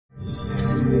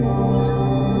Now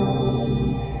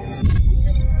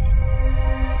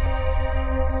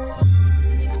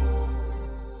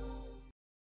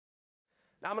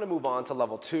I'm going to move on to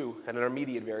level 2, an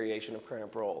intermediate variation of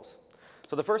cramp rolls.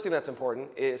 So the first thing that's important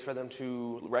is for them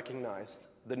to recognize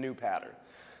the new pattern.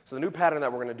 So the new pattern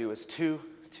that we're going to do is 2,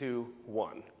 2,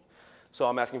 1. So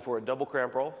I'm asking for a double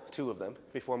cramp roll, 2 of them,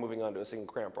 before moving on to a single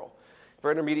cramp roll.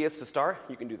 For intermediates to start,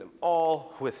 you can do them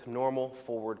all with normal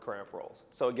forward cramp rolls.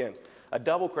 So again, a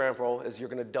double cramp roll is you're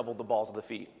going to double the balls of the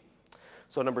feet.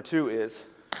 So number 2 is,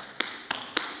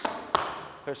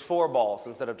 there's 4 balls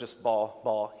instead of just ball,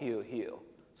 ball, heel, heel.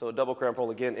 So a double cramp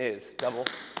roll again is double,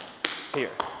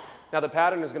 here. Now the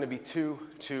pattern is going to be 2,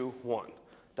 2, 1.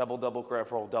 Double, double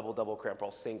cramp roll, double, double cramp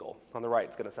roll, single. On the right,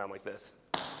 it's going to sound like this.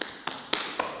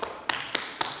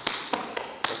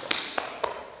 Single.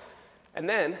 And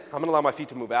then I'm going to allow my feet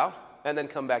to move out and then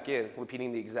come back in,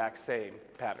 repeating the exact same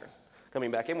pattern.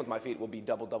 Coming back in with my feet will be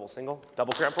double, double, single,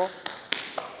 double cramp roll,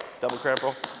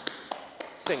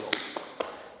 single.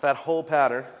 That whole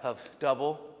pattern of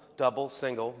double, double,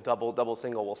 single, double, double,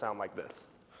 single will sound like this.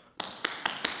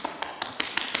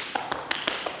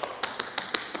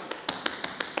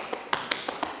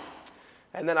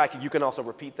 And then you can also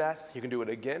repeat that. You can do it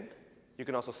again. You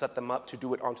can also set them up to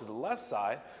do it onto the left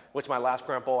side, which my last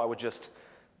cramp roll, I would just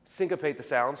syncopate the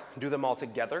sounds, do them all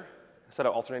together instead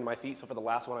of alternating my feet. So for the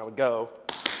last one, I would go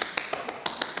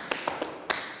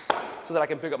so that I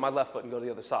can pick up my left foot and go to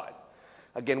the other side.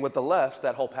 Again, with the left,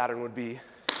 that whole pattern would be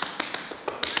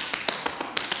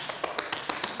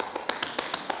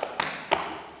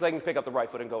so they can pick up the right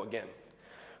foot and go again.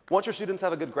 Once your students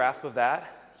have a good grasp of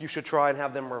that, you should try and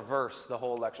have them reverse the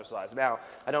whole exercise. Now,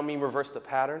 I don't mean reverse the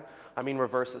pattern, I mean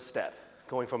reverse the step,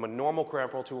 going from a normal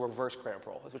cramp roll to a reverse cramp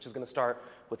roll, which is going to start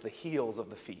with the heels of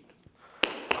the feet.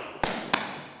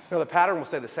 Now, the pattern will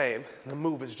stay the same, the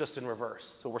move is just in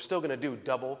reverse. So we're still going to do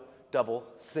double, double,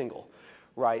 single,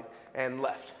 right and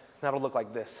left. That'll look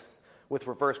like this. With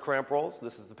reverse cramp rolls,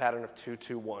 this is the pattern of 2,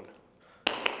 2, 1.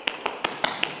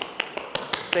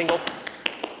 Single,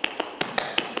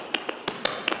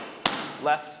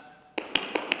 left,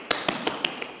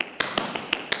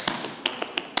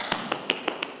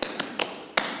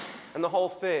 and the whole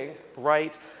thing,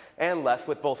 right and left,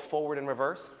 with both forward and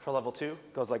reverse for level 2,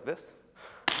 goes like this.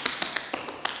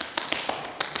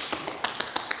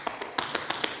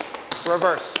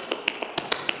 Reverse.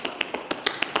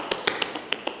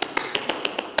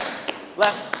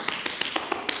 Left.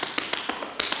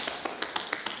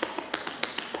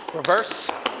 Reverse.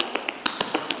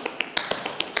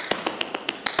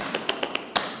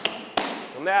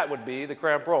 And that would be the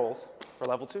cramp rolls for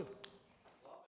level 2.